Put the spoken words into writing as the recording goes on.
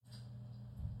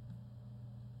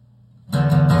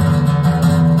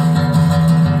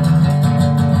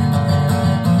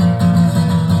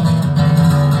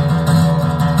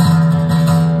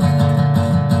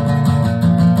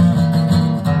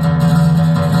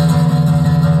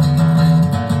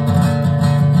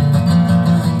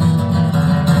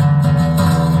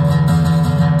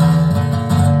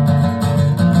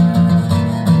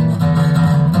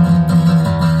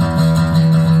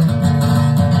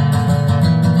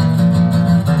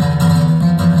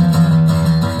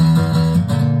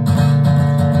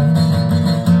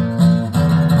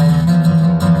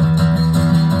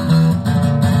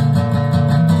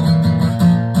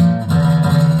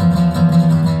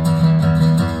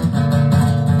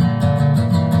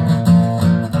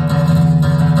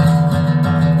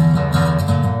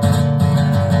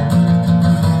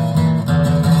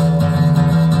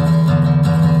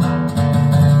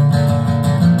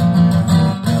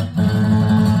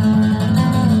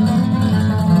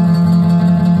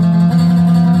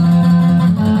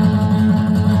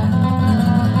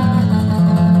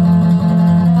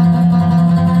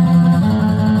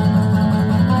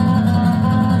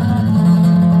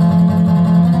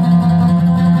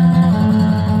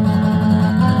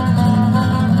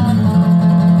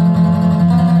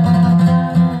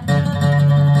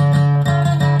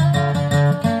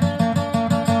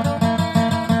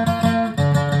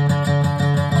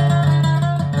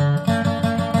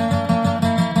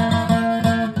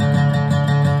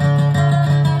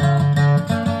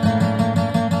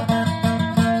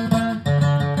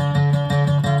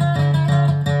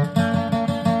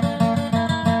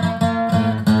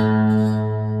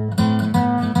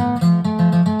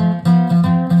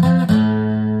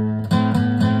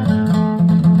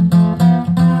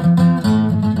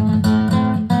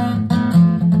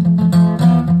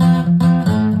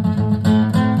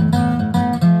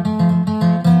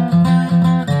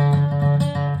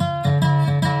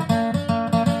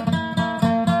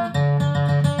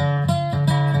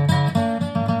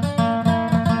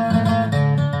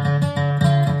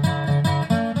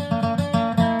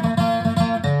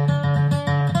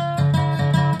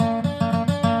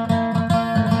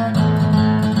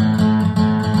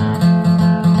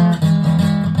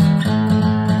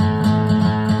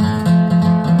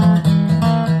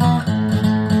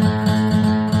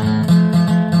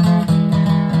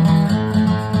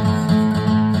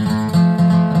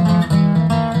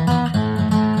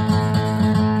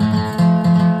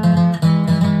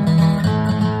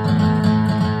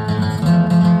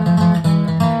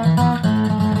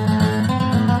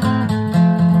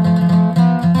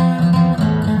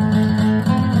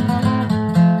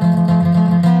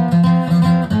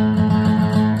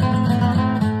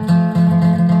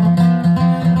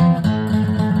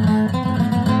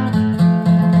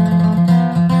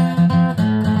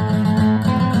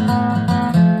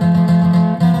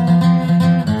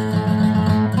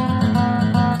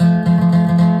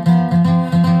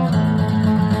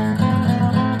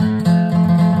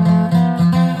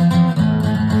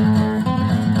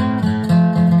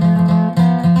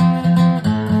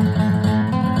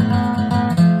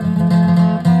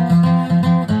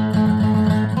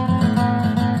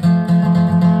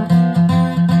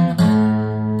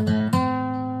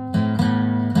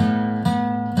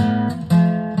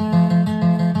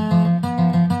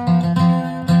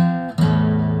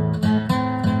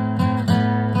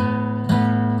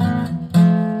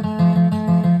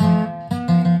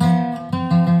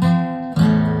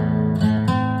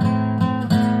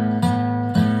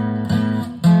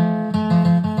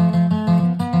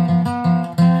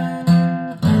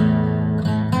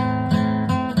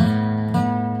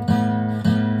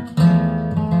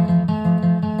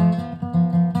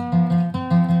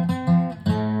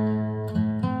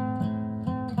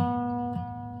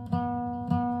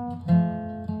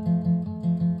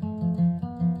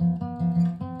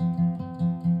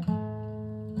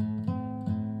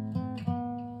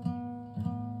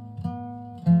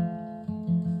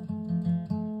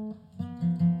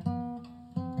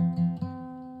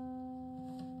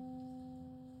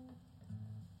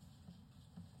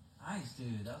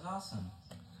Dude, that was awesome.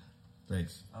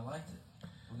 Thanks. I liked it.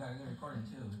 We got a good recording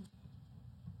too.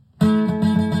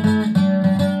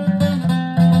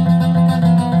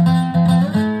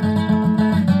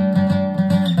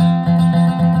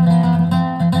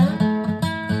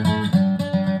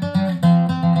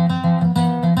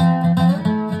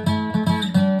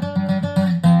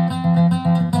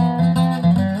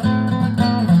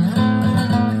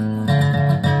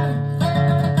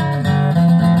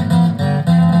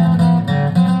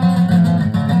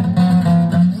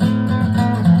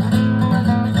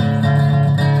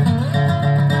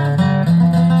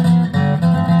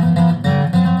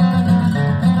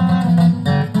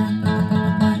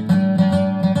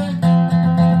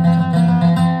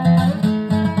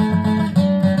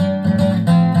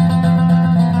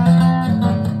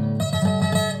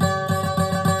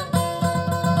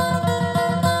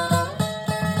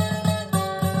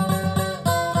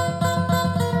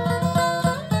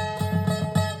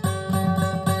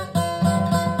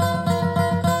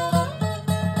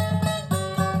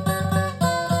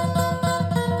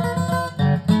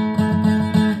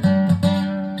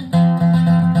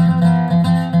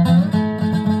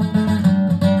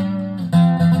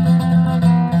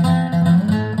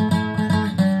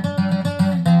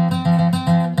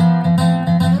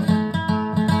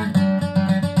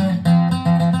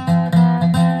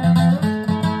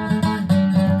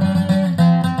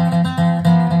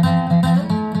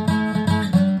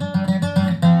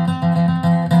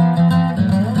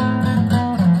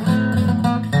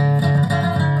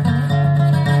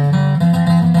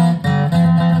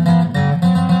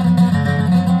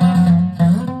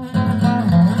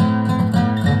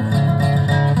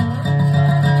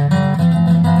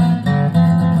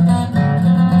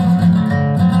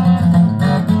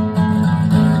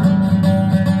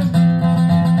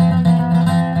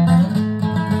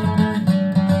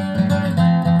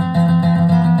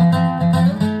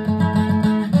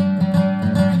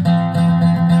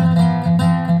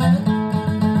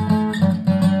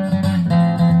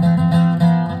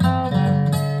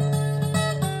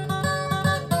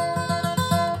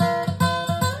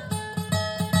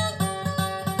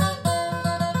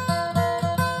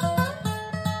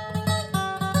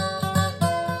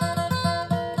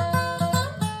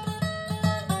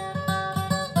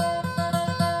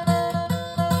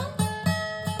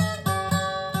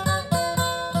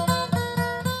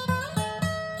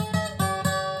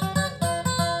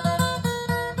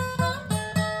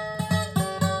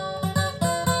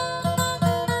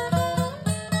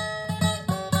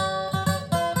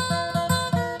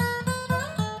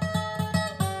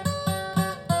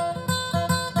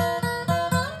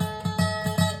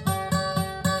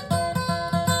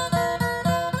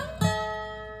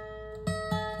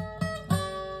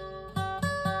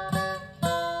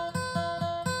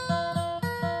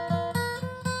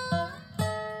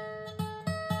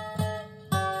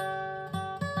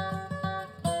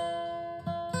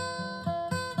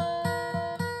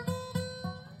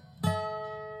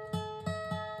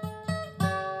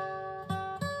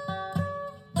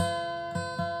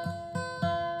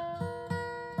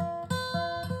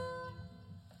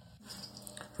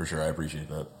 For sure, I appreciate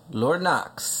that. Lord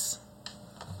Knox.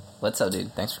 What's up,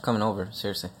 dude? Thanks for coming over.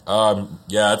 Seriously.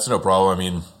 Yeah, it's no problem. I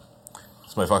mean,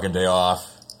 it's my fucking day off.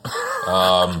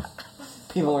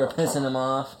 People were pissing him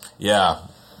off. Yeah.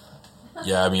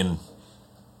 Yeah, I mean...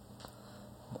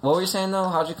 What were you saying, though?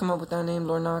 How'd you come up with that name,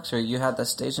 Lord Knox? Or you had that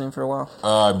stage name for a while?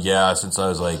 Yeah, since I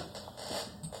was, like,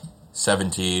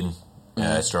 17,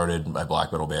 I started my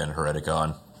black metal band,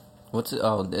 Hereticon. What's it?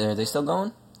 Oh, are they still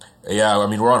going? Yeah, I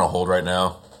mean, we're on a hold right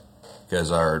now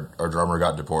because our drummer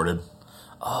got deported.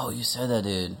 Oh, you said that,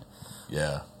 dude.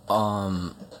 Yeah.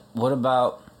 What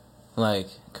about, like,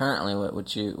 currently,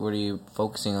 what are you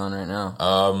focusing on right now?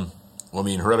 Well, I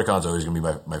mean, Hereticon's always going to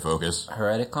be my focus.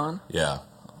 Hereticon? Yeah.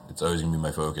 It's always going to be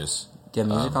my focus. Do you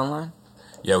have music online?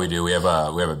 Yeah, we do. We have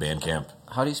a Bandcamp.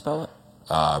 How do you spell it?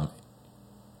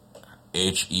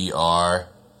 Hereticon.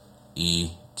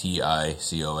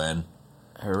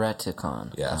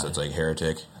 Hereticon. Yeah, so it's like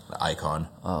heretic, the icon.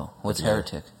 Oh, what's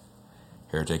heretic?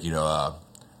 Heretic,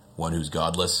 one who's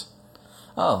godless.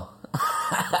 Oh.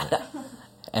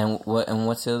 And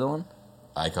what's the other one?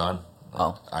 Icon.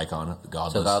 Oh. Icon,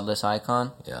 godless. So godless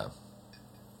icon? Yeah.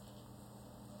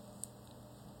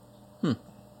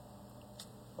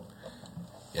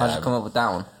 How'd you come up with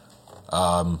that one?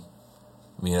 I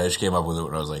mean, I just came up with it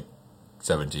when I was like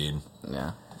 17.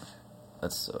 Yeah.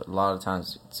 That's a lot of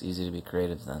times it's easy to be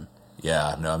creative then.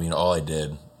 Yeah, no, I mean, all I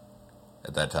did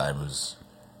at that time was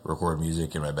record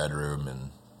music in my bedroom and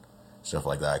stuff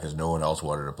like that because no one else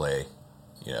wanted to play,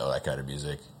 that kind of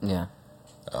music. Yeah.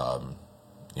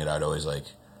 you know, I'd always like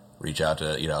reach out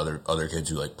to, you know, other kids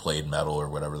who like played metal or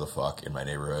whatever the fuck in my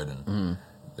neighborhood, and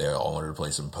they all wanted to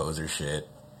play some poser shit,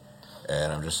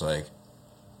 and I'm just like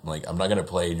I'm not gonna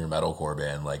play in your metalcore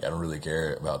band. Like, I don't really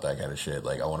care about that kind of shit.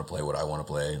 Like, I want to play what I want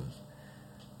to play, and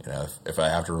you know, if I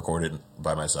have to record it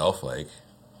by myself, like,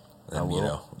 then you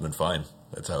know, then fine.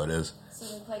 That's how it is. So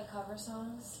they play cover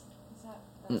songs?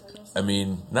 That's what you're saying? I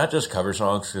mean, not just cover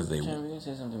songs, because they... Jen, you can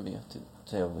say something, but you have to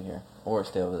stay over here. Or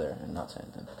stay over there and not say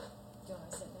anything. Do you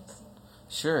want to sit next to you?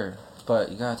 Sure,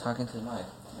 but you gotta talk into the mic.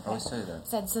 I always tell you that.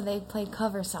 Said, so they played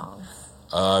cover songs.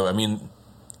 I mean...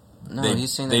 No, They-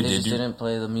 he's saying that they they did just do- didn't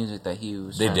play the music that he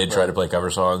was They trying did try to play cover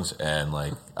songs, and,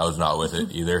 like, I was not with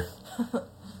it either.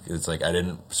 It's like, I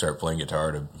didn't start playing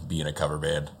guitar to be in a cover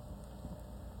band.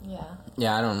 Yeah.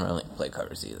 Yeah, I don't really play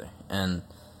covers either. And,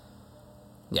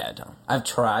 yeah, I don't. I've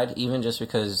tried, even just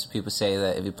because people say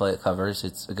that if you play covers,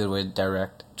 it's a good way to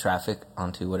direct traffic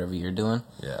onto whatever you're doing.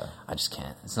 Yeah. I just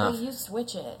can't. It's But not... you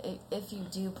switch it. If you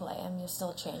do play them, you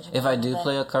still change them. If I do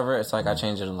play a cover, it's like I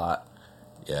change it a lot.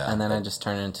 Yeah. And then I just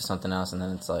turn it into something else, and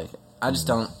then it's like... I just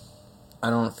don't... I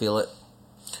don't feel it.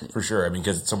 For sure. I mean,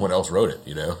 because someone else wrote it,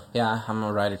 you know? Yeah, I'm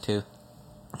a writer, too.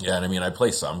 Yeah, and I mean, I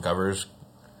play some covers,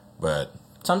 but...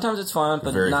 Sometimes it's fun,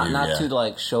 but Very not few, yeah. to,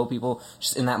 like, show people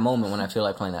just in that moment when I feel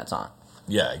like playing that song.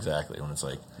 Yeah, exactly. When it's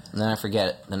like... And then I forget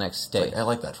it the next day. I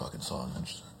like that fucking song. I'm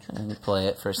just- And you play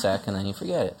it for a sec, and then you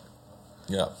forget it.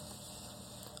 yeah.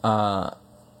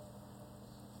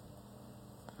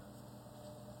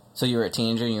 So you were a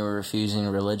teenager and you were refusing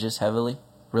religion heavily?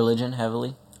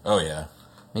 Oh, yeah.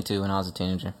 Me too, when I was a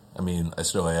teenager. I mean, I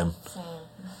still am. Same.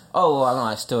 Oh, well,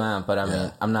 I still am, but I mean,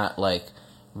 Yeah. I'm not, like,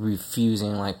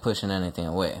 refusing, like, pushing anything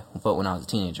away. But when I was a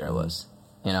teenager, I was.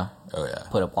 You know? Oh, yeah.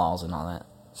 Put up walls and all that.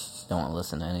 Don't want to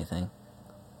listen to anything.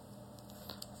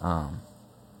 And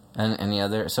any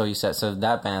other... So you said... So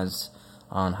that band's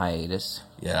on hiatus.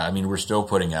 Yeah, I mean, we're still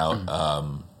putting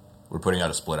out... we're putting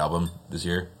out a split album this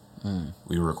year.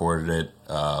 We recorded it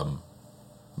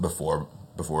before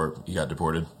he got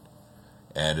deported.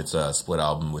 And it's a split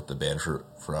album with the band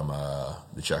from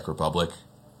the Czech Republic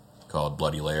called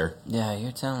Bloody Lair. Yeah,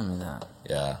 you're telling me that.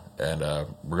 Yeah, and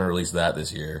we're going to release that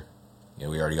this year. You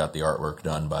know, we already got the artwork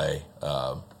done by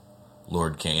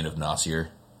Lord Kane of Nasir,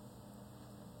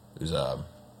 who's, you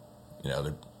know,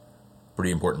 they're a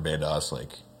pretty important band to us. Like,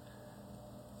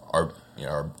 our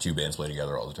two bands play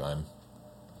together all the time.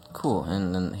 Cool.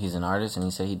 And then he's an artist, and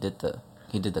he said he did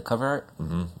the cover art?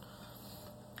 Mm-hmm.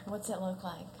 What's it look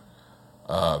like?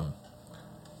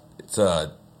 It's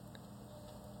a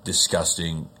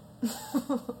disgusting,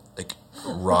 like,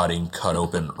 rotting, cut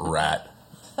open rat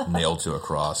nailed to a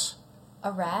cross.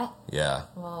 A rat? Yeah.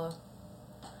 Well,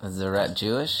 Is the rat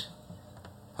Jewish?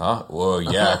 Huh? Well,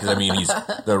 yeah, because, I mean,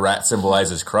 the rat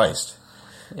symbolizes Christ.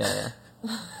 Yeah.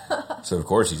 So, of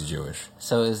course, he's Jewish.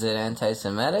 So is it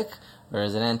anti-Semitic, or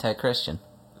is it anti-Christian?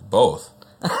 Both.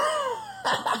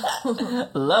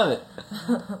 Love it.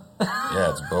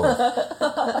 Yeah, it's both.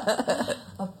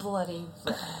 a bloody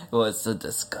rat. Well, it's so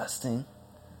disgusting.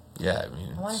 Yeah, I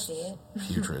mean, I want to it's see it.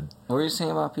 putrid. What were you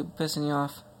saying about people pissing you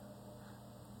off?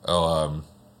 Oh,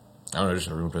 I don't know, just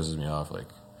everyone pisses me off. Like,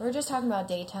 We were just talking about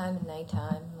daytime and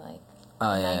nighttime. Like,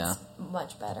 Oh, yeah, night's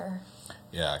much better.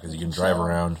 yeah, because you can drive Chill.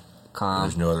 around. Calm.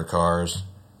 There's no other cars.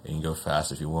 You can go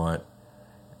fast if you want.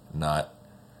 Not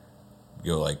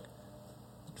go like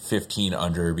 15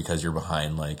 under because you're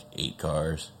behind like 8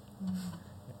 cars.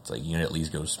 It's like you can at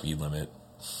least go speed limit.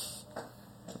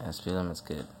 Yeah, speed limit's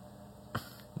good.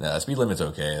 Nah, speed limit's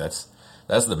okay. That's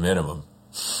the minimum.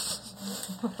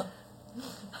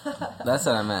 That's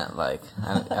what I meant. Like,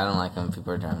 I don't like when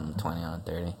people are driving 20 on a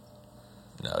 30.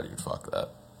 No, dude, fuck that.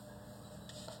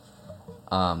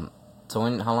 So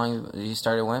how long you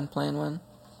started playing when?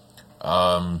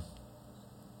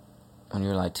 When you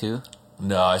were like 2?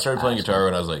 No, I started playing guitar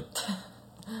when I was like...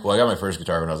 Well, I got my first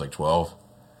guitar when I was like 12.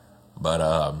 But,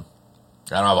 I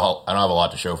don't have a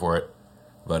lot to show for it.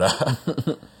 But,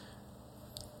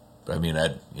 but I mean,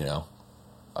 I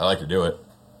like to do it.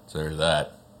 So there's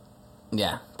that.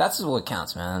 Yeah, that's what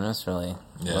counts, man. That's really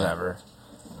Yeah. whatever.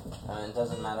 I mean, it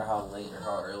doesn't matter how late or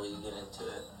how early you get into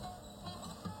it.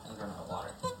 I'm gonna have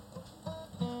water.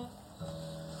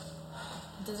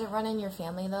 Does it run in your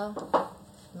family, though?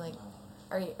 Like,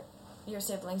 are your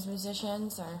siblings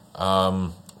musicians, or?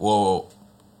 Well,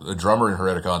 the drummer in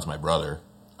Hereticon's my brother.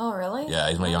 Oh, really? Yeah,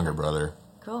 he's my younger brother.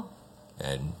 Cool.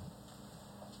 And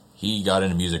he got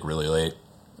into music really late.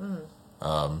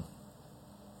 I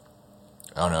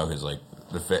don't know, because, like,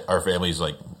 our family's,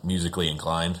 like, musically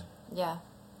inclined Yeah.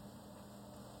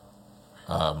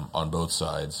 on both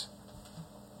sides.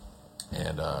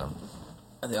 And, Are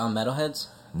they all metalheads?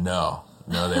 No,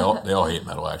 they all hate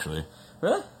metal actually.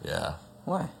 Really? Yeah.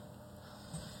 Why?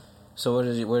 So what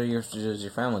does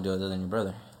your family do other than your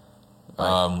brother?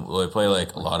 Well, they play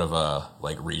like a lot of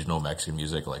like regional Mexican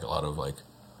music, like a lot of like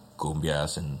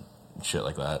cumbias and shit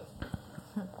like that.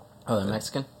 Oh, they're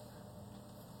Mexican?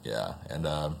 Yeah, and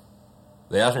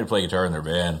they asked me to play guitar in their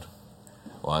band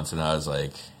once, and I was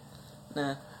like,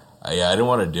 Nah. I didn't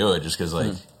want to do it just because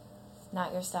like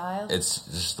Not your style? it's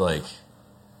just like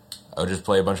I would just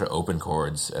play a bunch of open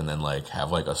chords and then like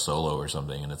have like a solo or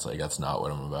something, and it's like that's not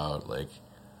what I'm about. Like,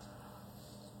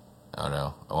 I don't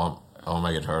know. I want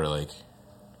my guitar to like,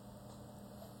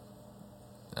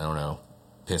 I don't know,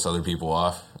 piss other people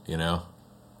off. You know,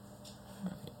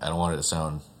 I don't want it to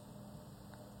sound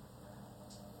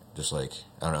just like,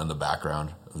 I don't know, in the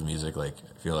background of the music. Like,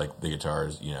 I feel like the guitar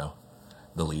is, you know,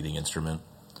 the leading instrument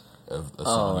of a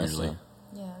song I usually. see.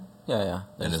 Yeah. Yeah.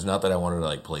 And it's not that I wanted to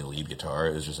like play lead guitar.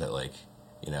 It was just that like,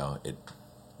 you know,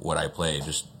 what I play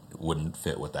just wouldn't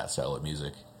fit with that style of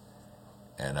music.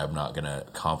 And I'm not going to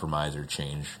compromise or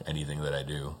change anything that I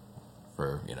do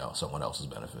for, you know, someone else's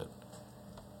benefit.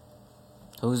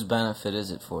 Whose benefit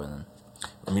is it for then?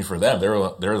 I mean, for them,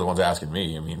 they're the ones asking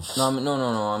me. I mean, No.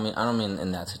 I mean, I don't mean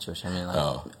in that situation. I mean, like,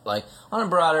 Oh. like on a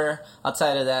broader,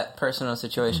 outside of that personal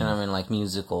situation. I mean, like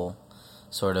musical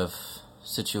sort of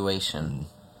situation.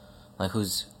 Like, who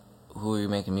are you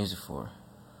making music for?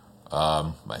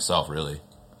 myself really,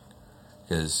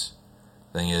 because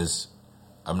the thing is,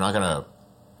 I'm not gonna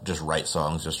just write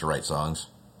songs just to write songs.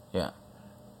 Yeah.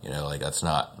 You know, like that's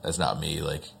not me.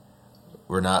 Like,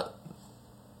 we're not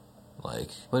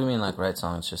like. What do you mean, like write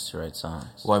songs just to write songs?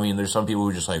 Well, I mean, there's some people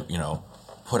who just like, you know,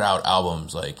 put out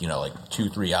albums like, you know, like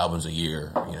 2-3 albums a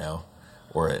year, you know,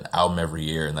 or an album every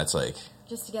year, and that's like.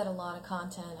 Just to get a lot of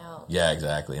content out. Yeah,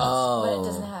 exactly. And But it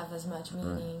doesn't have as much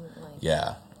meaning. Like,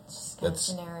 yeah, it's just kind of that's-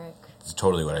 generic. that's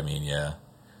totally what I mean. Yeah,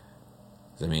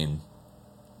 I mean,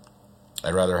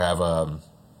 I'd rather have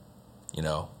you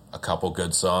know, a couple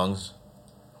good songs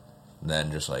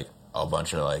than just like a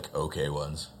bunch of like okay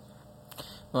ones.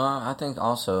 Well, I think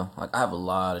also, like, I have a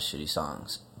lot of shitty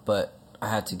songs, but I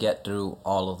had to get through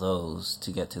all of those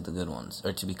to get to the good ones,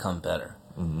 or to become better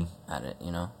at it,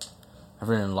 you know? I've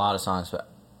written a lot of songs, but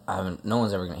no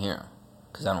one's ever going to hear them,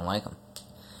 because I don't like them.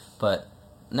 But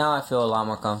now I feel a lot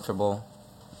more comfortable,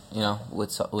 you know,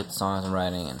 with songs I'm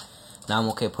writing, and now I'm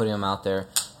okay putting them out there,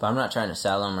 but I'm not trying to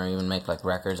sell them or even make, like,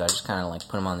 records. I just kind of, like,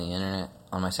 put them on the internet,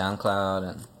 on my SoundCloud,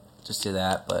 and just do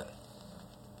that, but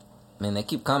I mean, they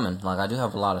keep coming. Like, I do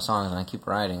have a lot of songs, and I keep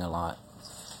writing a lot.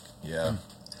 Yeah.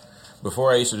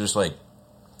 Before I used to just like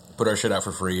put our shit out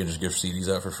for free and just give CDs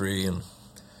out for free and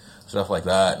stuff like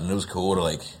that, and it was cool to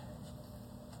like,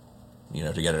 you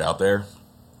know, to get it out there.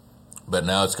 But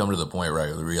now it's come to the point where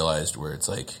I realized where it's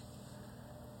like,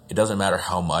 it doesn't matter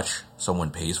how much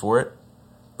someone pays for it,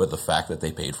 but the fact that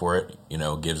they paid for it, you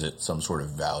know, gives it some sort of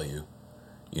value,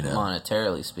 you know.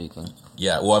 Monetarily speaking.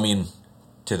 Yeah, well, I mean,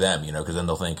 to them, you know, because then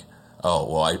they'll think,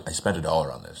 oh, well, I spent $1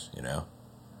 on this, you know.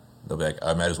 They'll be like,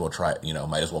 I might as well try it, you know,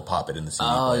 might as well pop it in the CD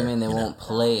Oh, player, you mean they know? won't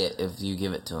play it if you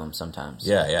give it to them sometimes?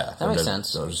 Yeah. That makes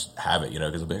sense. They'll just have it, you know,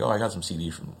 because they'll be like, oh, I got some CD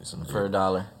from some For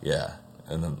 $1. Yeah,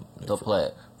 and then They'll play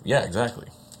it. Yeah, exactly.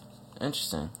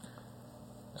 Interesting.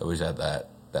 I always had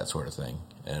that sort of thing,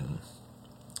 and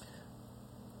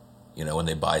you know, when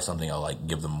they buy something, I'll like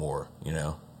give them more, you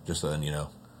know, just so then you know.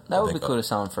 That would be cool to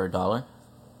sell them for $1.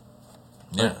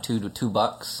 Yeah, Like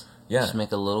 $2. Yeah. Just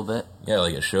make a little bit. yeah.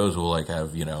 Like at shows, we'll like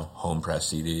have, you know, home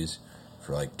press CDs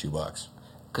for like $2.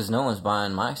 Because no one's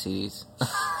buying my CDs.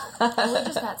 Well, we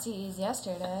just got CDs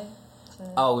yesterday.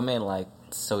 So. Oh, we made like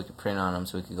so we could print on them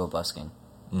so we could go busking.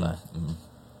 But,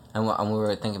 and we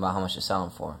were thinking about how much to sell them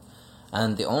for.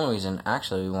 And the only reason,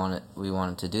 actually, we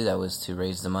wanted to do that was to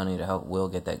raise the money to help Will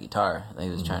get that guitar that he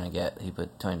was trying to get. He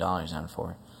put $20 down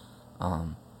for it.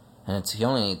 And he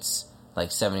only needs like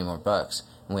 $70 more.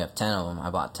 And we have 10 of them. I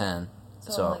bought 10.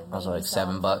 So like I was like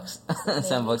maybe $7. maybe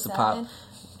 $7 a pop. $7.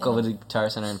 Go to the Guitar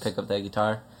Center and pick up that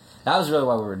guitar. That was really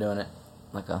why we were doing it.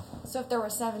 So if there were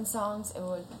 7 songs, it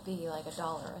would be like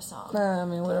 $1 a song. Nah, I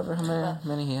mean, whatever, how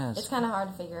many he has. It's kind of hard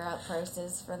to figure out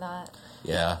prices for that.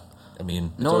 Yeah, I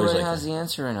mean, No one it's always really like, has the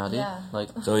answer right now, dude. Yeah. Like,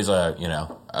 it's always you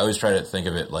know, I always try to think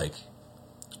of it like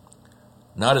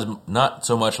not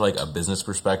so much like a business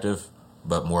perspective,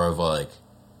 but more of like,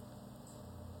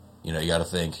 you know, you got to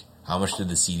think, how much did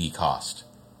the CD cost?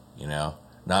 You know,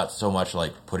 not so much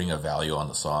like putting a value on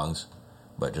the songs,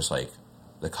 but just like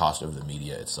the cost of the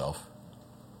media itself.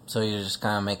 so you just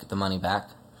kind of make the money back?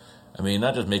 I mean,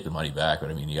 not just make the money back, but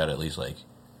I mean, you got to at least like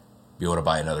be able to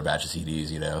buy another batch of CDs,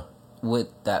 you know? With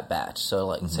that batch. So,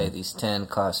 like, say these 10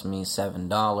 cost me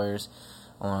 $7.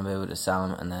 I want to be able to sell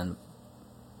them and then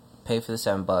pay for the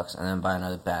 $7 and then buy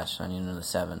another batch, so I need another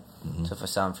 7. Mm-hmm. So if I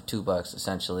sell them for $2,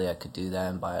 essentially I could do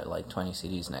that and buy like 20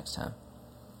 CDs next time.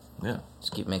 Yeah.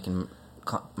 Just keep making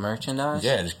merchandise.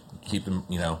 Yeah, just keep them,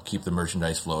 keep the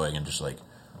merchandise flowing and just like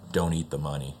don't eat the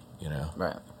money,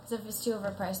 Right. So if it's too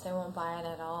overpriced, they won't buy it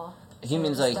at all. He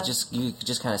means like you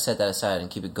just kind of set that aside and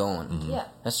keep it going. Mm-hmm. Yeah.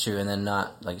 That's true, and then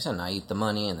not, like you said, not eat the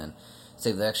money and then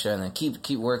save the extra and then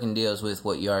keep working deals with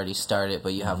what you already started,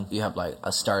 but you have like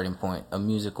a starting point, a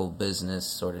musical business,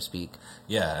 so to speak.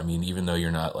 Yeah, I mean, even though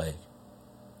you're not like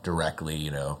directly,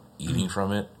 eating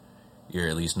from it, you're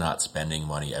at least not spending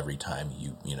money every time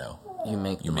you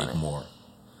make make more.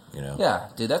 Yeah,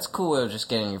 dude, that's a cool way of just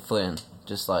getting your foot in,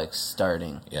 just like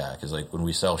starting. Yeah, because like when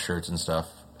we sell shirts and stuff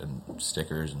and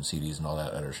stickers and CDs and all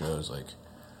that at our shows, like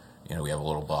we have a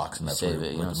little box and that's Save where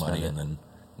it, you with don't the money, spend it. and then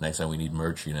next time we need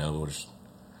merch, we'll just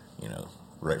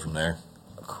right from there.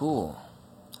 Cool.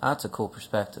 That's a cool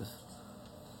perspective.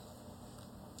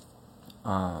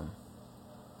 Do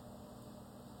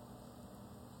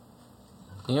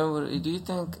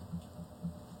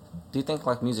you think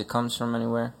like music comes from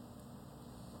anywhere?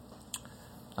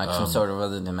 Like some sort of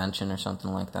other dimension or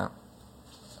something like that?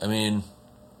 I mean,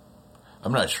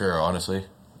 I'm not sure, honestly.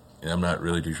 I'm not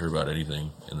really too sure about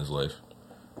anything in this life.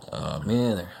 Me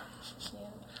neither. Yeah.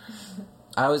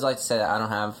 I always like to say that I don't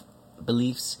have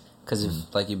beliefs, because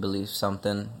if like you believe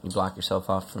something, you block yourself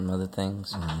off from other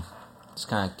things. Just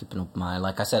kind of keep an open mind.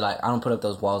 Like I said, like I don't put up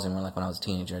those walls anymore. Like when I was a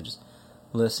teenager, I just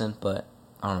listen, but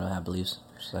I don't really have beliefs.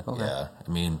 Just like, okay. Yeah,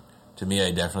 I mean, to me,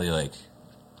 I definitely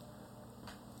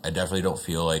don't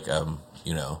feel like I'm,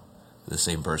 the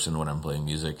same person when I'm playing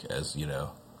music as,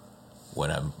 when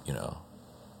I'm,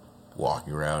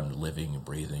 walking around, living and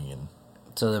breathing and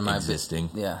So there might existing.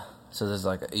 be, yeah. So there's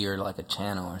like you're like a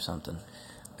channel or something.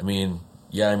 I mean,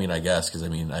 yeah, I guess, because I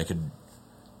could,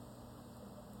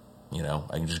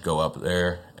 I can just go up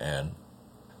there and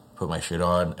put my shit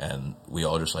on, and we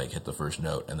all just like hit the first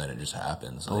note, and then it just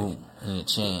happens. Like, Boom, and you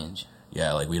change.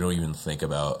 yeah, like we don't even think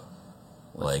about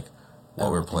like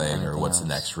what we're playing or anything what's the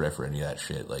else. next riff or any of that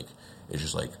shit. Like it's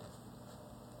just like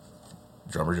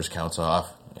drummer just counts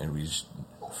off, and we just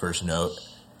first note,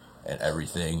 and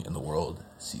everything in the world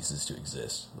ceases to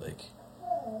exist. Like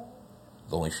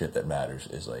the only shit that matters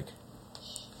is like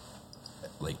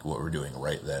what we're doing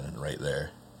right then and right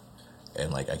there.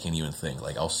 And like I can't even think,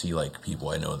 like I'll see like people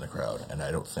I know in the crowd, and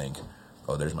I don't think,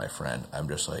 oh, there's my friend. I'm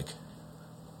just like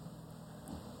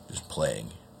just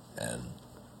playing, and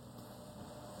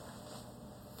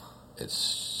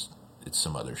it's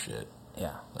some other shit.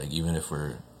 Yeah. Like even if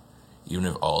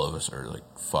all of us are like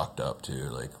fucked up too,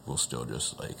 like we'll still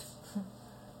just like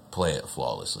play it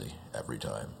flawlessly every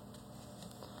time.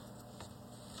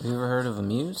 Have you ever heard of a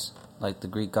muse? Like the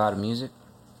Greek god of music?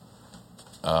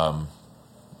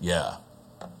 Yeah.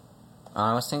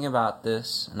 I was thinking about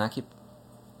this, and I keep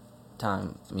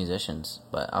telling musicians,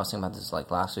 but I was thinking about this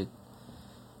like last week,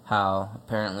 how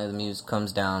apparently the muse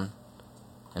comes down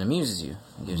and amuses you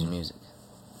and gives you music.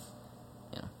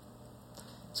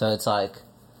 So it's like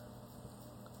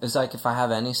if I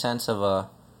have any sense well,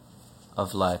 I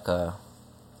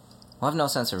have no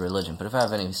sense of religion, but if I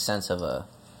have any sense of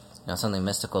something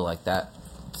mystical like that,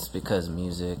 it's because of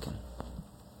music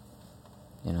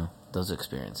and, those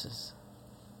experiences.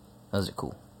 Those are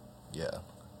cool. Yeah.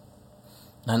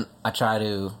 And I try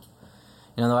to,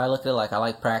 the way I look at it, like, I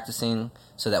like practicing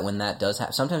so that when that does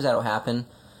happen, sometimes that'll happen,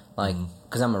 like,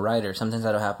 because I'm a writer, sometimes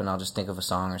that'll happen, I'll just think of a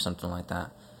song or something like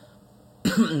that.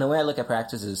 The way I look at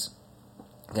practice is,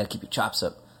 you gotta keep your chops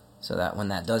up, so that when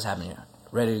that does happen, you're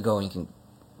ready to go and you can,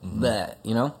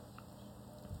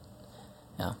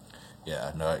 Yeah.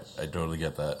 Yeah, no, I totally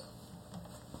get that.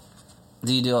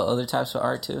 Do you do other types of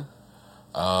art, too?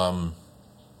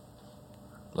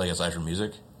 Like aside from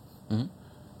music? Mm-hmm.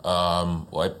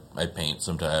 Well, I paint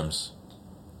sometimes.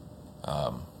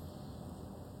 What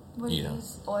do you Yeah.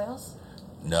 use? Oils?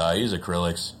 No, I use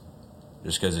acrylics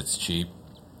just because it's cheap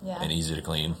Yeah. and easy to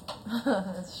clean.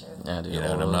 That's true. Yeah, dude. You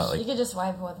know, and I'm not You like, could just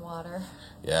wipe it with water.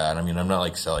 yeah, and I'm not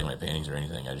like selling my paintings or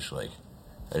anything. I just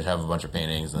have a bunch of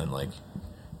paintings and then like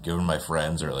give them to my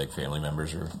friends or like family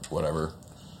members or whatever.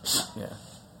 Yeah.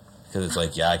 Because it's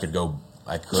like, yeah, I could go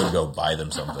buy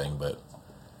them something, but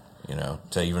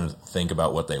to even think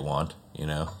about what they want,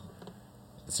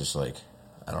 it's just like,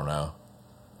 I don't know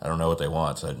what they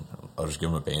want, so I'll just give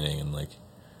them a painting and like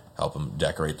help them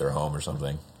decorate their home or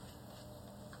something.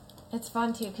 It's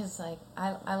fun too, because like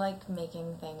I like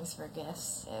making things for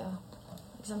gifts too. Like,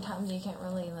 sometimes you can't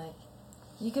really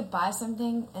you could buy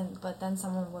something but then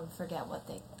someone would forget what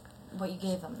you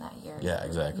gave them that year. Yeah,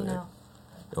 exactly.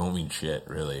 it won't mean shit,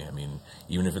 really. I mean,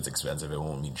 even if it's expensive, it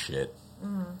won't mean shit.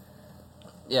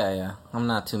 Yeah. I'm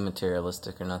not too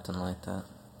materialistic or nothing like that.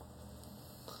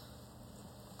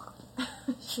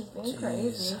 She's being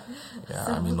crazy. Yeah,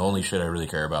 I mean, the only shit I really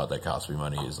care about that costs me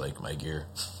money is, like, my gear.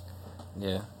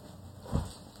 Yeah.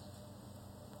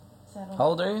 Settle. How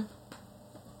old are you?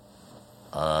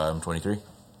 I'm 23.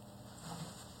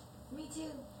 Me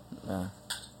too. I'll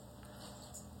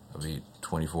be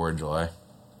 24 in July.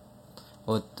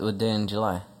 What day in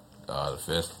July? The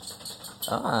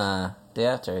 5th. Day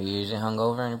after. Are you usually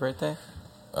hungover on your birthday?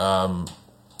 No,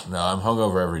 I'm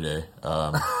hungover every day.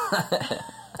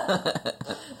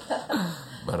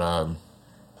 But,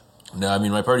 no, I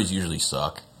mean, my parties usually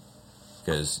suck.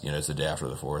 Because, it's the day after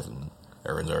the 4th and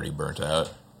everyone's already burnt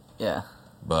out. Yeah.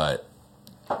 But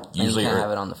And usually... you can't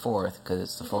have it on the 4th because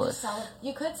it's the You could 4th.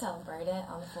 You could celebrate it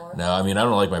on the 4th. No, I mean, I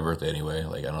don't like my birthday anyway.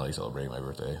 Like, I don't like celebrating my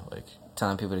birthday. Like,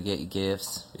 Telling people to get you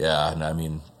gifts. yeah, no, I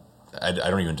mean, I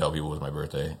don't even tell people it's my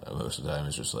birthday. Most of the time,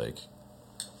 it's just like...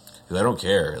 Because I don't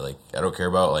care. Like, I don't care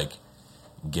about, like,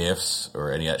 gifts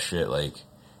or any of that shit. Like,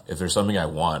 if there's something I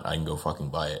want, I can go fucking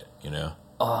buy it,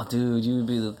 Oh, dude, you would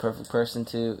be the perfect person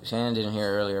to... Shannon didn't hear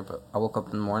it earlier, but I woke up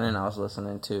in the morning and I was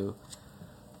listening to...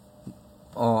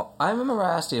 Oh, I remember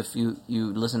I asked you if you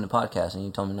listen to podcasts and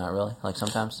you told me not really. Like,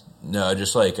 sometimes? No,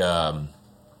 just like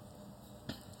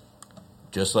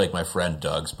my friend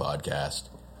Doug's podcast.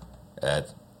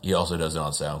 He also does it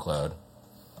on SoundCloud.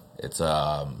 It's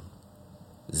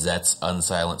Zet's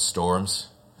Unsilent Storms,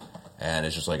 and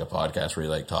it's just like a podcast where he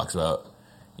like talks about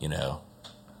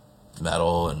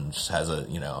metal and just has a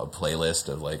a playlist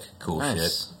of like cool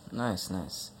shit.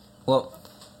 Nice. Well,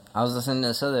 I was listening to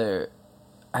this other...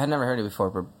 I had never heard it before,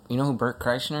 but you know who Bert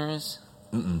Kreischer is?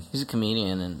 Mm-mm. He's a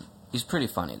comedian, and he's pretty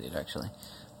funny, dude, actually.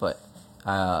 But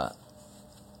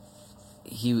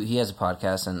he has a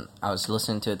podcast, and I was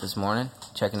listening to it this morning,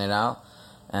 checking it out,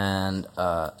 and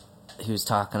he was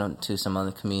talking to some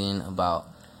other comedian about...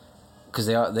 Because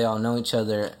they all know each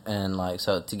other, and, like,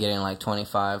 so to getting, like,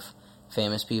 25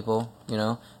 famous people,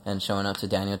 and showing up to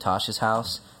Daniel Tosh's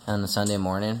house on a Sunday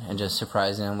morning and just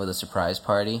surprising them with a surprise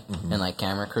party and, like,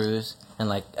 camera crews and,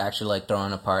 like, actually, like,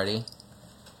 throwing a party.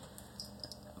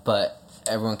 But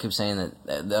everyone keeps saying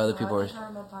that the other people are...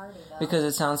 Because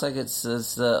it sounds like it's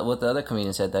what the other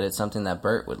comedian said, that it's something that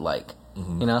Bert would like.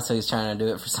 So he's trying to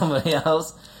do it for somebody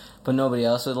else, but nobody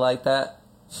else would like that.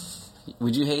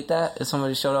 Would you hate that if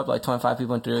somebody showed up, like 25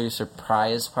 people and threw you a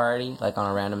surprise party, like on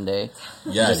a random day?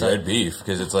 Yeah, Just, I'd beef,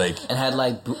 because it's like... And had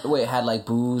like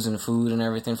booze and food and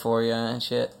everything for you and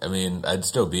shit? I mean, I'd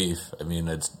still beef. I mean,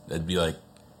 I'd be like...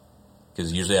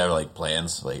 Because usually I have like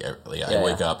plans, I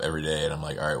wake up every day and I'm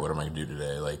like, alright, what am I going to do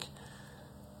today? Like,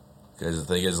 because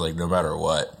the thing is, like, no matter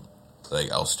what,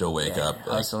 like, I'll still wake up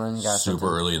like, super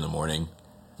early in the morning.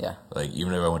 Yeah. Like,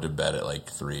 even if I went to bed at, like,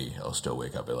 3, I'll still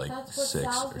wake up at, like, That's what 6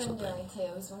 Sal's or been something. doing,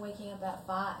 too. He's been waking up at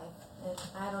 5, and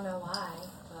I don't know why,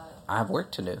 but... I have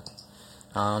work to do.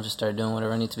 I'll just start doing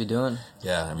whatever I need to be doing.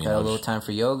 Yeah, I mean... Got a little time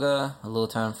for yoga, a little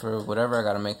time for whatever I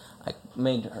gotta make. I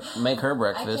make her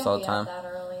breakfast all the time. I can't be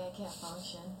up that early. I can't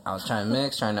function. I was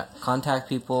trying to contact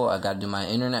people. I gotta do my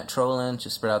internet trolling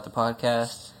to spread out the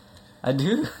podcast. I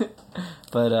do.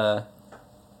 But,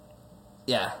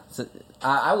 yeah. So,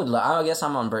 I guess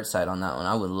I'm on Bert's side on that one.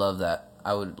 I would love that.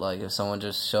 I would, like, if someone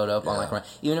just showed up on, like,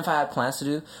 even if I had plans to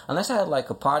do, unless I had, like,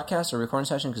 a podcast or recording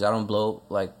session, because I don't blow,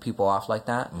 like, people off like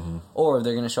that. Or if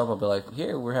they're going to show up, I'll be like,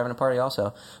 here, we're having a party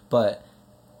also. But,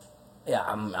 yeah,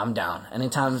 I'm down.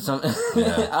 Anytime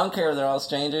I don't care if they're all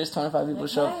strangers, 25 people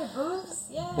show up. Booze,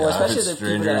 yeah. Well, especially the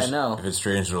people that I know. If it's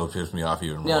strangers, it'll piss me off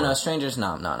even more. No, strangers,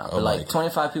 no. Oh, but, like,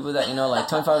 25 people that you know, like,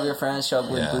 25 of your friends show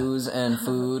up with booze and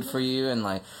food for you and,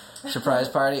 like, surprise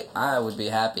party, I would be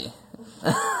happy.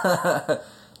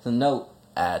 So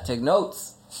take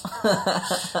notes.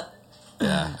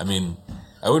 Yeah, I mean,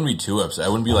 I wouldn't be too upset. I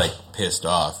wouldn't be, like, pissed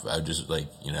off. I would just, like,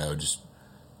 just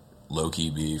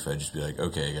low-key beef. I'd just be like,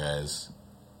 okay, guys,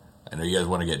 I know you guys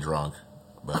want to get drunk,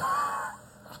 but,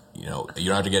 you don't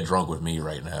have to get drunk with me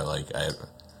right now. Like, I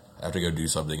have to go do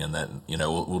something, and then,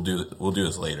 we'll do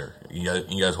this later.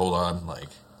 You guys hold on, like...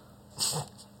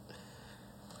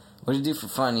 What do you do for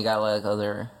fun? You got, like,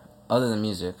 other than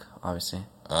music, obviously.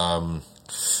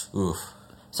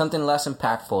 Something less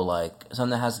impactful, like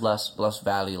something that has less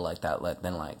value like that,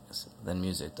 than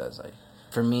music does. Like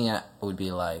for me, it would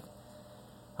be like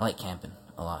I like camping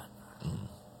a lot.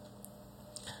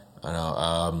 I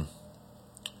know.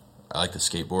 I like to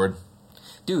skateboard.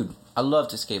 Dude, I love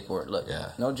to skateboard. Look,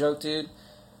 yeah. No joke, dude.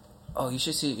 Oh, you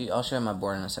should see. I'll show you my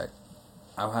board in a sec.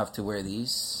 I'll have to wear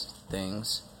these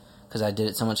things because I did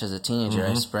it so much as a teenager.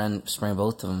 I sprained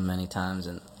both of them many times,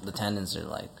 and the tendons are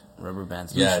like rubber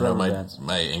bands. Yeah, Loose no, rubber bands.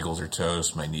 my ankles are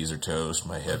toast, my knees are toast,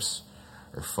 my hips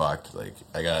are fucked. Like,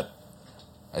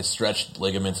 I stretched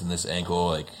ligaments in this ankle,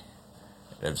 like,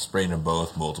 I've sprained them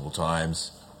both multiple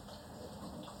times.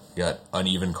 Got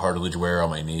uneven cartilage wear on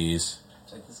my knees.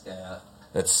 Check this guy out.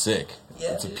 That's sick.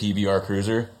 Yeah, It's a dude. PBR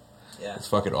Cruiser. Yeah, It's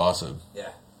fucking awesome. yeah.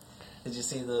 Did you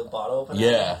see the bottle opener?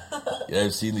 Yeah. Yeah,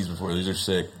 I've seen these before. These are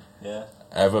sick. Yeah.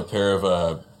 I have a pair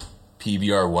of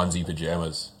PBR onesie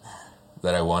pajamas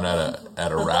that I won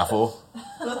at a raffle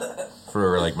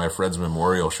for like my friend's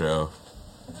memorial show.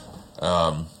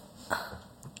 And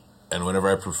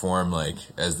whenever I perform like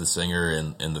as the singer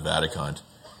in the Vatican,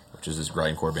 which is this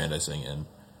grindcore band I sing in,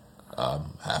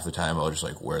 half the time I'll just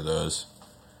like wear those.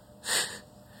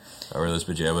 I wear those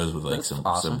pajamas with like That's some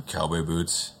awesome. cowboy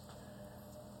boots.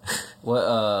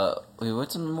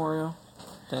 What's a memorial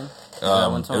thing?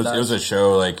 It was a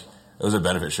show, like, it was a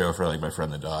benefit show for, like, my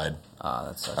friend that died.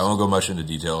 That sucks. I won't go much into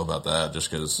detail about that, just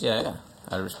because, Yeah,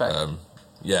 out of respect.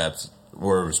 yeah, it's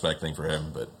more of a respect thing for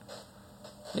him, but,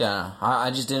 Yeah, I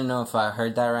just didn't know if I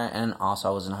heard that right, and also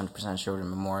I wasn't 100% sure what a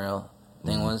memorial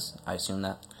thing was. I assumed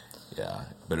that. yeah,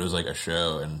 but it was, like, a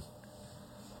show, and,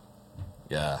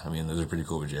 yeah, I mean, those are pretty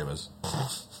cool pajamas.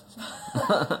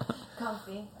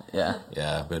 Comfy. Yeah.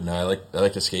 Yeah, but no, I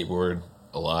like to skateboard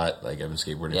a lot. Like, I've been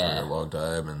skateboarding Yeah. for a long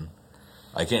time, and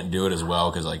I can't do it as well,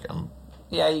 because, like, I'm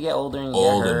Yeah, you get older and you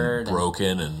old get hurt. and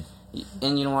broken, and,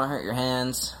 And you don't want to hurt your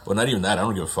hands. well, not even that, I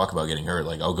don't give a fuck about getting hurt.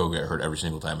 Like, I'll go get hurt every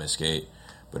single time I skate,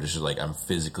 but it's just, like, I'm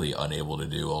physically unable to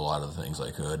do a lot of the things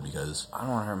I could, because I don't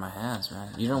want to hurt my hands, man.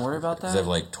 You don't worry about Because that? I have,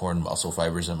 like, torn muscle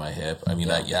fibers in my hip. I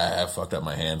mean, I have fucked up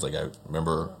my hands. Like, I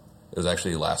remember, it was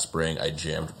actually last spring, I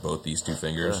jammed both these two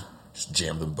fingers. Just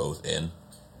jammed them both in,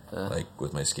 like,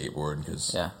 with my skateboard,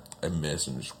 because Yeah. I missed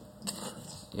and just,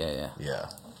 Yeah. yeah.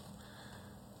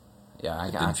 Yeah, I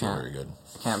It didn't feel can't. very good.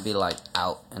 Can't be like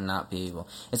out and not be able.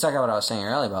 It's like what I was saying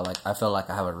earlier about like I feel like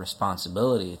I have a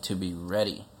responsibility to be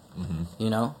ready, you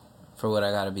know, for what I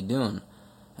got to be doing,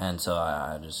 and so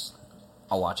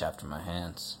I'll watch after my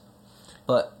hands.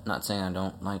 But not saying I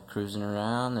don't like cruising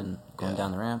around and going Yeah.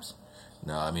 down the ramps.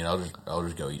 No, I mean, I'll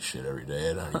just go eat shit every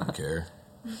day. I don't even care.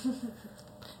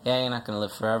 Yeah, you're not gonna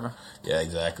live forever. Yeah,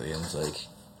 exactly. And it's like,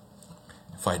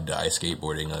 if I die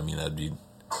skateboarding, I mean, that'd be,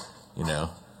 you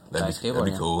know, that'd be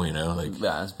skateboarding. cool, you know, like,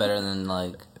 Yeah, it's better than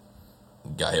like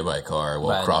got hit by a car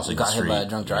while crossing the got street. hit by a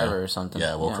drunk you know? driver or something.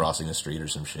 Yeah, while crossing the street or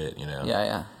some shit, you know.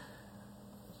 Yeah.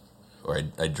 Or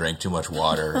I drank too much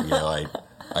water, you know, I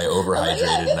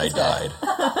overhydrated and I died.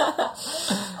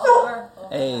 Over.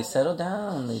 Hey, settle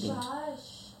down, lady.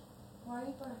 Gosh. Why are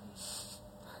you burning?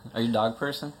 Are you a dog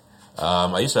person?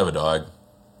 I used to have a dog,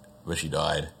 but she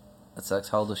died. That sucks.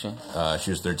 How old was she?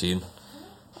 She was 13.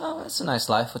 Oh, that's a nice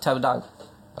life. What type of dog?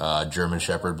 German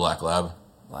Shepherd, Black Lab.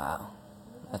 Wow,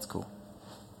 that's cool.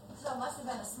 So it must have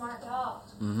been a smart dog.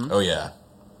 Oh, yeah.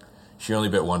 She only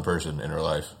bit one person in her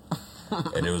life.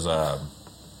 And it was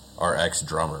our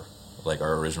ex-drummer, like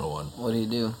our original one. What do you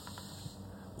do?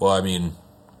 Well, I mean,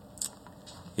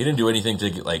 he didn't do anything to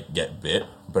get bit,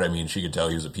 but I mean, she could tell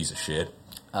he was a piece of shit.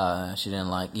 She didn't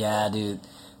like. Yeah, dude.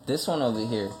 This one over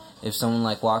here. If someone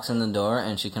like walks in the door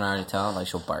and she can already tell, like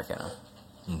she'll bark at him.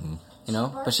 Mm-hmm. You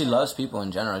know, but she loves people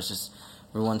in general. It's just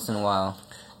every once in a while,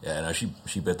 Yeah, no, she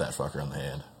bit that fucker on the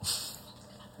hand.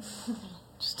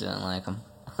 just didn't like him.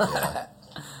 Yeah.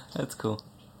 That's cool.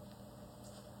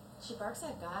 She barks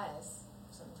at guys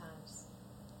sometimes.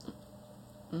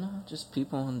 No, just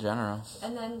people in general.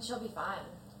 And then she'll be fine.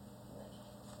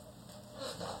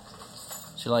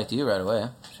 She liked you right away.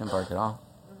 She didn't bark at all.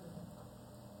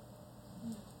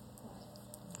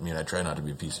 I mean, I try not to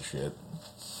be a piece of shit.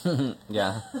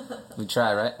 Yeah, we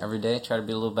try, right? Every day, try to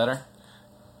be a little better.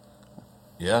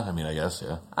 Yeah, I mean, I guess,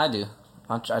 yeah. I do.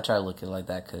 I try to look at it like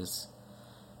that because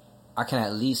I can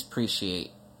at least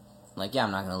appreciate, like, yeah,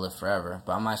 I'm not going to live forever,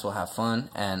 but I might as well have fun,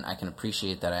 and I can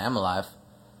appreciate that I am alive.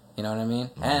 You know what I mean?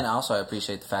 Mm-hmm. And also I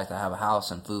appreciate the fact that I have a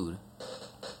house and food.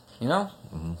 You know?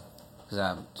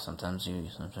 Because sometimes you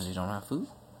don't have food.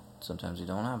 Sometimes you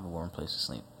don't have a warm place to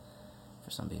sleep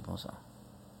for some people, so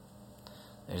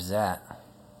there's that.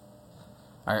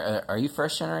 Are you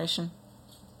first generation?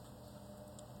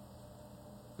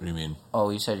 What do you mean? Oh,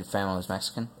 you said your family was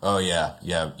Mexican? Oh, yeah,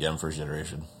 I'm first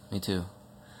generation. Me too.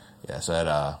 Yeah, so I had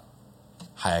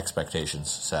high expectations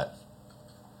set.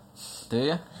 Do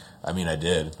you? I mean, I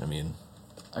did. I mean...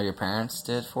 Or your parents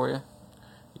did for you?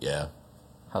 Yeah.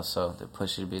 How so? They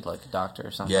push you to be like a doctor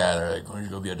or something? Yeah, they're like, why don't you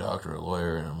go be a doctor or a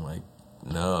lawyer? And I'm like,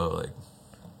 no, like,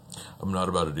 I'm not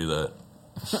about to do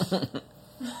that.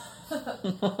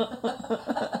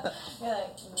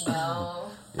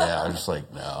 I'm just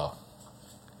like, no.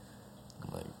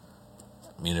 I'm like,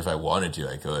 I mean, if I wanted to,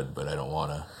 I could, but I don't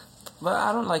want to. But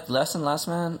I don't like less and less,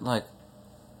 man. Like,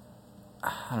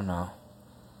 I don't know.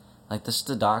 Like, this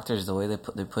the doctors, the way they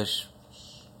push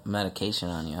medication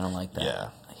on you. I don't like that. Yeah.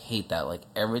 I hate that. Like,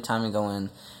 every time you go in,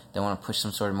 they want to push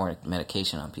some sort of more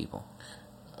medication on people.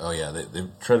 Oh, yeah. They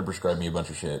try to prescribe me a bunch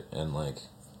of shit, and, like,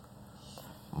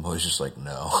 I'm always just like,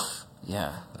 no.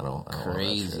 Yeah. I don't want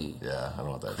Crazy. that shit. Yeah, I don't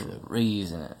want that shit.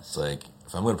 Craziness. It's like,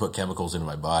 if I'm going to put chemicals into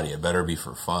my body, it better be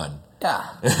for fun. Yeah.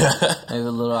 Maybe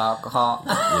a little alcohol.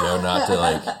 You know, not to,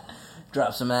 like...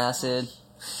 Drop some acid.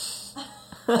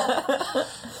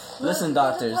 Listen,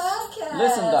 doctors.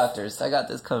 Listen, doctors. I got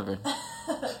this covered.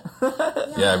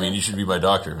 Yeah, I mean, you should be my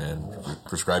doctor, man.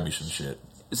 Prescribe me some shit.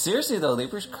 Seriously, though, they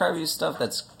prescribe you stuff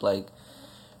that's, like,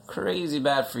 crazy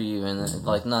bad for you and,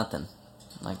 like, nothing.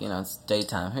 Like, you know, it's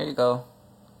daytime. Here you go.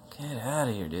 Get out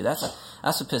of here, dude. That's what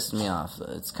pisses me off.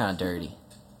 It's kind of dirty.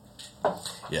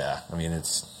 Yeah, I mean,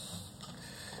 it's...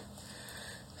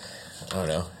 I don't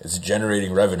know. It's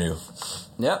generating revenue.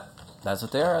 Yep. That's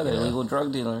what they are. They're Yeah. illegal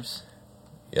drug dealers.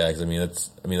 Yeah, because, I mean,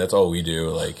 that's all we do,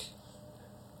 like,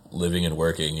 living and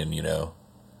working and, you know,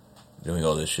 doing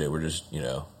all this shit. We're just, you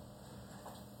know...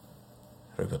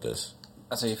 How do I put this?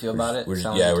 That's how you feel about it? We're just,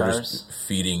 Selling yeah, guitars? we're just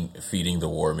feeding the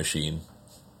war machine.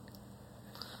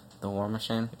 The war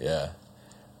machine? Yeah.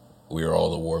 We are all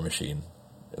the war machine,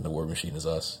 and the war machine is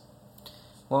us.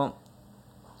 Well,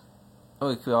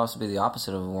 we could also be the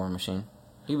opposite of a war machine.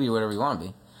 You can be whatever you want to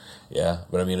be. Yeah,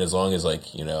 but I mean, as long as,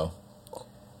 like, you know,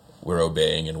 we're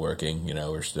obeying and working, you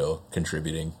know, we're still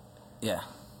contributing. Yeah,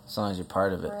 as long as you're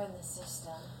part of it. We're in the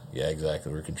system. Yeah,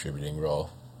 exactly. We're contributing. We're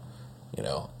all, you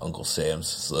know, Uncle Sam's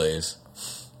slaves.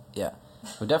 Yeah,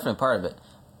 we're definitely part of it.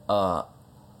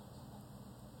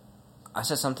 I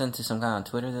said something to some guy on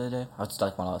Twitter the other day. I was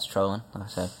like, while I was trolling, I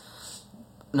said,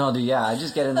 "No, dude, yeah, I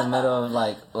just get in the middle of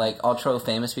like I'll troll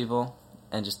famous people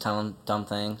and just tell them dumb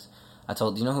things." I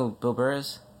told, you know who Bill Burr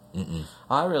is? Mm-mm.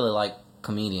 I really like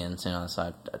comedians, you know,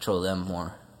 so I troll them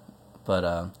more. But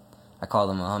I call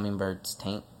them a hummingbird's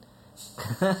taint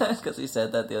because he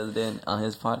said that the other day on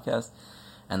his podcast.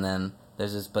 And then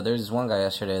there's this one guy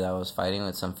yesterday that was fighting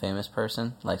with some famous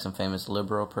person, like some famous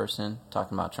liberal person,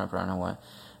 talking about Trump. I don't know why.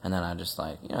 And then I just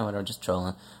like, you know, whatever, just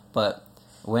trolling. But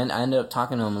when I ended up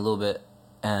talking to him a little bit,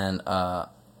 and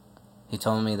he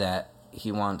told me that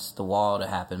he wants the wall to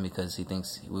happen because he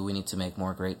thinks we need to make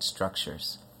more great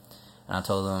structures. And I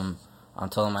told him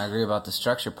I agree about the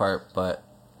structure part, but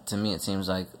to me it seems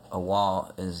like a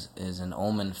wall is an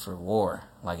omen for war,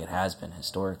 like it has been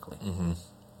historically. Mm-hmm.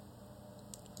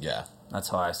 Yeah. That's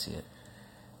how I see it.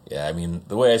 Yeah, I mean,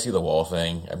 the way I see the wall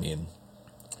thing, I mean,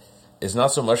 it's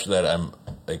not so much that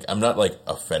I'm not, like,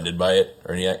 offended by it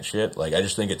or any of that shit. Like, I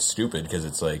just think it's stupid because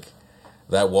it's, like,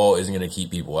 that wall isn't going to keep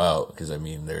people out because, I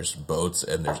mean, there's boats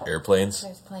and there's airplanes.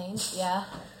 There's planes, yeah.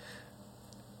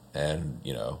 And,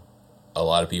 you know, a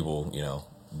lot of people, you know,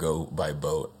 go by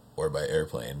boat or by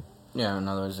airplane. Yeah, in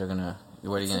other words, what are you going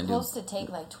to do? It's supposed to take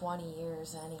like 20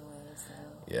 years anyway, so...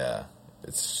 Yeah,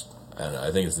 I don't know,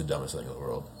 I think it's the dumbest thing in the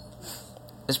world.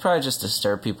 It's probably just to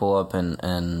stir people up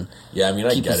and yeah, I mean,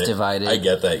 I keep get us it. divided. I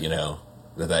get that, you know,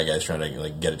 that guy's trying to,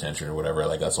 like, get attention or whatever.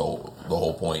 Like, that's the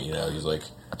whole point, you know. He's like...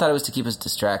 I thought it was to keep us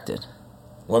distracted.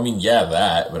 Well, I mean, yeah,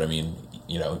 that, but I mean,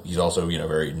 you know, he's also, you know,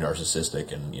 very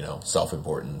narcissistic and, you know,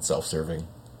 self-important, self-serving.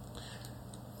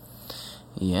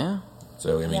 Yeah.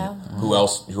 So, I mean, Yeah. who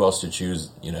else to choose,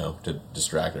 you know, to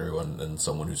distract everyone than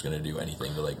someone who's going to do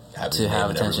anything to, like, have his To name have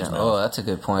in attention. everyone's mouth? Oh, that's a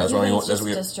good point. That's You why think you it's that's just what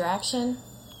you- distraction?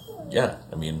 Yeah,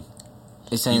 I mean,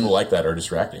 He's saying, people like that are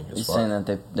distracting. he's saying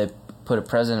that they put a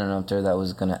president up there that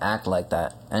was going to act like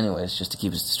that anyways, just to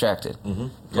keep us distracted. Mm-hmm.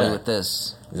 Play Yeah. with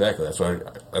this. Exactly. That's why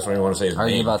I want to say his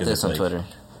Argue name. about 'cause this it's on like- Twitter.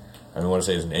 I don't want to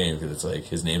say his name because it's like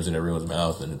his name's in everyone's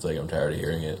mouth, and it's like I'm tired of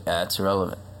hearing it. Yeah, it's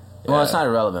irrelevant. Well, Yeah. it's not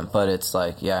irrelevant, but it's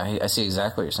like, yeah, I see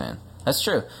exactly what you're saying. That's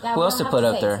true. Yeah, Who we else don't to put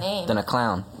have to up say there his name. than a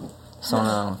clown? Someone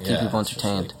that'll keep Yeah, people it's just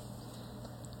entertained.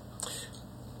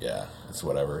 Yeah, it's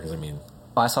whatever. Because I mean,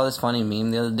 I saw this funny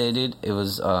meme the other day, dude. It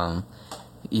was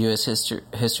U.S.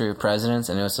 history of presidents,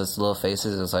 and it was just little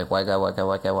faces. It was like white guy, white guy,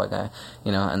 white guy, white guy,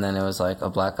 you know, and then it was like a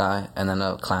black guy, and then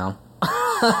a clown.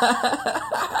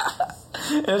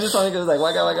 It was just funny because it was like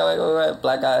white guy, white guy, white guy, white guy,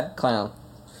 black guy, clown.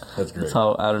 that's great. That's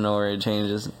how out of nowhere it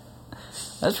changes.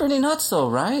 That's pretty nuts, though,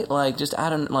 right? Like, just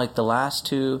like the last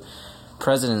two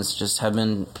presidents just have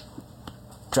been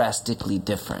drastically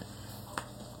different.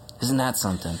 Isn't that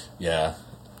something? Yeah.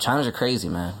 Chinese are crazy,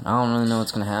 man. I don't really know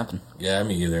what's going to happen. Yeah,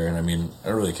 me either. And I mean, I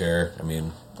don't really care. I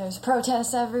mean, There's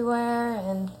protests everywhere,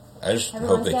 and I just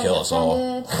everyone's hope they getting kill us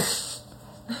all.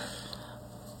 offended.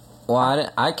 Well,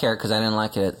 I care because I didn't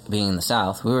like it being in the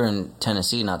South. We were in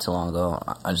Tennessee not too long ago.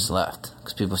 I just left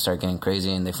because people start getting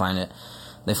crazy and they find it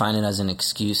as an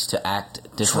excuse to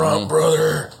act differently.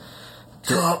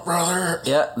 Trump brother.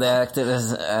 Yeah, they act it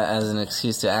as an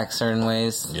excuse to act certain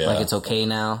ways. Yeah. Like it's okay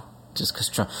now, just because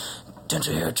Don't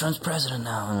you hear Trump's president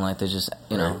now? And like they just,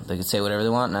 they could say whatever they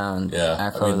want now and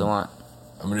act however they want.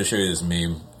 I'm going to show you this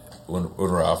meme when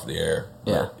we're off the air.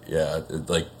 Yeah. Yeah,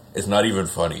 it's not even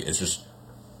funny. It's just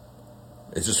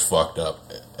fucked up.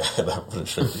 And I'm going to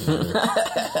show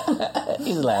you.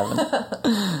 He's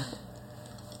laughing.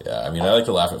 Yeah, I mean, I like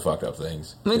to laugh at fucked up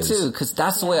things. Me too, because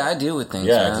that's the way I deal with things.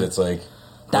 Yeah, man. it's like...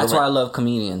 That's why I love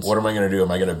comedians. What am I going to do?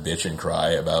 Am I going to bitch and cry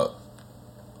about,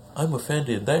 I'm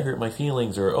offended, that hurt my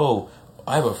feelings, or, oh,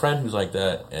 I have a friend who's like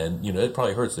that, and, it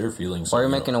probably hurts their feelings. Why are you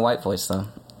making a white voice, though?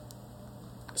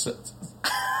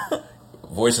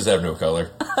 Voices have no color.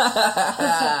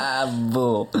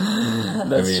 Bull.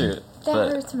 That's true. That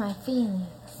hurts my feelings.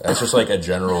 That's just like a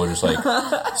general, just like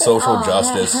social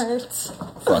justice, That hurts.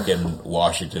 fucking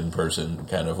Washington person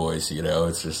kind of voice,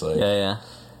 It's just like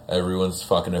everyone's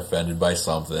fucking offended by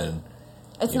something.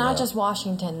 It's not just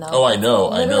Washington, though. Oh, I know.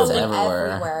 Literally But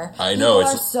everywhere. I know.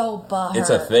 People are so butthurt. It's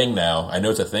a thing now. I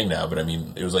know it's a thing now, but I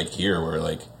mean, it was like here where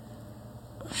like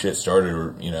shit started,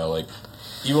 or, like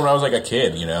even when I was like a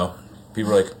kid,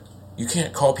 people were like, you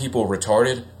can't call people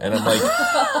retarded, and I'm like,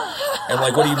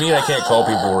 what do you mean I can't call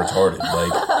people retarded?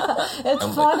 Like,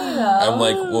 it's funny though. I'm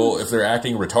like, well, if they're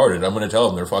acting retarded, I'm going to tell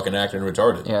them they're fucking acting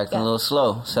retarded. You're acting a little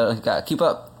slow, so you gotta keep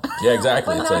up. Yeah,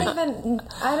 exactly. But It's not like, even.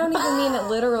 I don't even mean it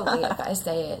literally. If I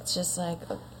say it, it's just like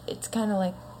it's kind of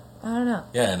like I don't know.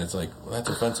 yeah, and it's like, well, that's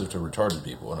offensive to retarded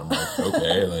people, and I'm like,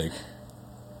 okay, like,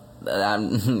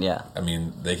 Yeah. I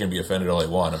mean, they can be offended all they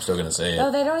want. I'm still going to say it.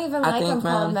 No, they don't even I like think,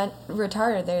 them called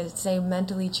retarded. They say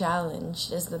mentally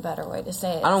challenged is the better way to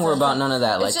say it. I don't worry about none of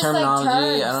that, like it's just like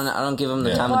terminology. terms. I don't give them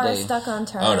the Yeah. time People of are day. stuck on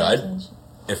terms. I don't know.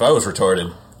 If I was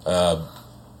retarded,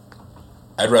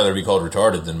 I'd rather be called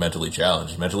retarded than mentally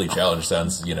challenged. Mentally challenged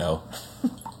sounds,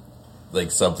 like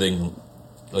something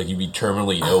like you'd be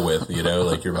terminally ill with,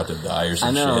 like you're about to die or some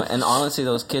I know, shit. and honestly,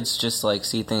 those kids just like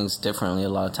see things differently a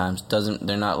lot of times.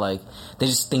 They're not like they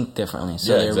just think differently.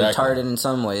 So Yeah, they're exactly. retarded in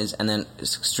some ways, and then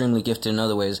extremely gifted in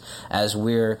other ways. As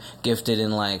we're gifted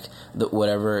in like the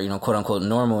whatever quote unquote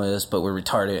normal is, but we're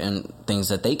retarded in things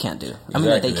that they can't do. I mean,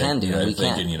 that they can do, They're we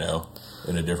thinking, can't.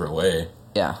 in a different way,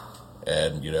 Yeah,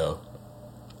 and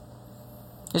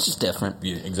it's just different.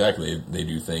 exactly, they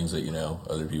do things that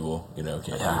other people can't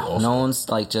do. Yeah, Also. no one's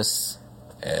like just.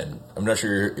 And I'm not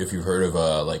sure if you've heard of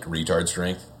like retard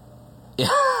strength.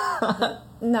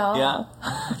 No. Yeah.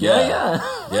 Yeah.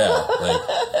 Like,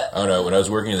 I don't know. When I was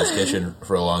working in this kitchen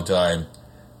for a long time,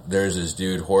 there's this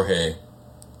dude, Jorge,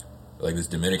 like this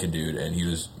Dominican dude, and he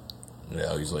was,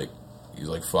 he's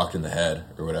like fucked in the head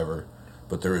or whatever.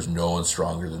 But there was no one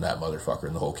stronger than that motherfucker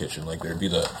in the whole kitchen. Like, there'd be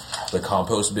the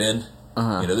compost bin.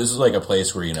 Uh-huh. This is like a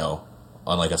place where,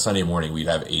 on like a Sunday morning, we'd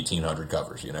have 1,800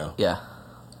 covers, Yeah.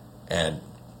 And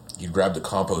you'd grab the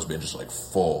compost bin just like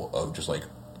full of just like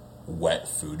wet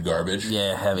food garbage.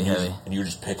 Yeah, heavy. And you would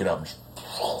just pick it up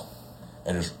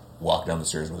and just walk down the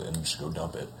stairs with it and just go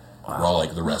dump it. Wow. While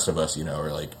like the rest of us,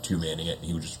 are like two-manning it, and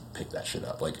he would just pick that shit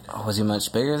up. Like, Was he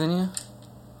much bigger than you?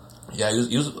 yeah,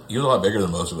 he was a lot bigger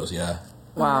than most of us. Yeah.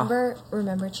 Wow.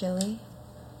 Remember Chili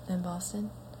in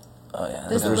Boston? Oh yeah.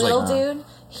 This There's little like- dude,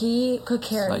 he could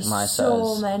carry like my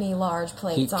so size. many large He'd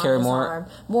plates on carry his more- arm,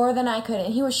 more than I could,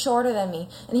 and he was shorter than me,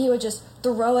 and he would just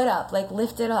throw it up, like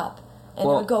lift it up, and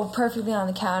it would go perfectly on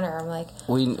the counter. I'm like,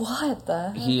 what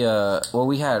the heck?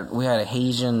 We had a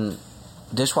Haitian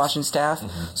dishwashing staff.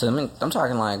 Mm-hmm. So I mean, I'm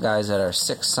talking like guys that are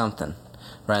 6-something,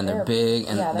 right? And they're They're- big,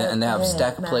 and yeah, and they have they're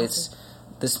stack massive. plates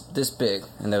this big,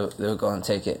 and they would go and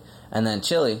take it. And then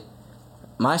Chili,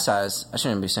 my size, I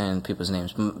shouldn't be saying people's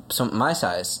names. So my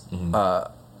size,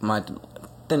 my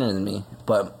thinner than me,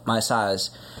 but my size,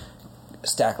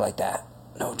 stack like that,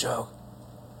 no joke,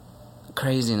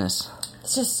 craziness.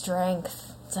 It's just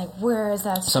strength. It's like, where is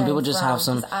that strength Some people just from? have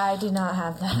some- 'Cause I do not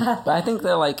have that. But I think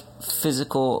they're like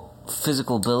physical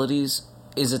abilities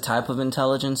is a type of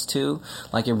intelligence too,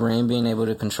 like your brain being able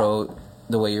to control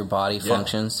the way your body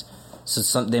functions.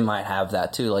 So they might have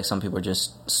that too. Like some people are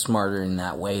just smarter in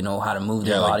that way, know how to move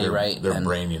their body right. Their and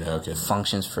brain, can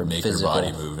functions for make physical.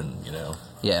 their body move in,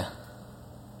 Yeah,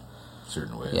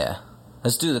 certain ways. yeah.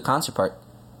 Let's do the concert part.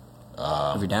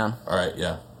 If you're down. All right.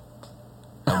 Yeah.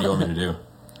 How do you want me to do?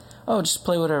 Oh, just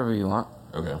play whatever you want.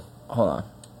 Okay. Hold on.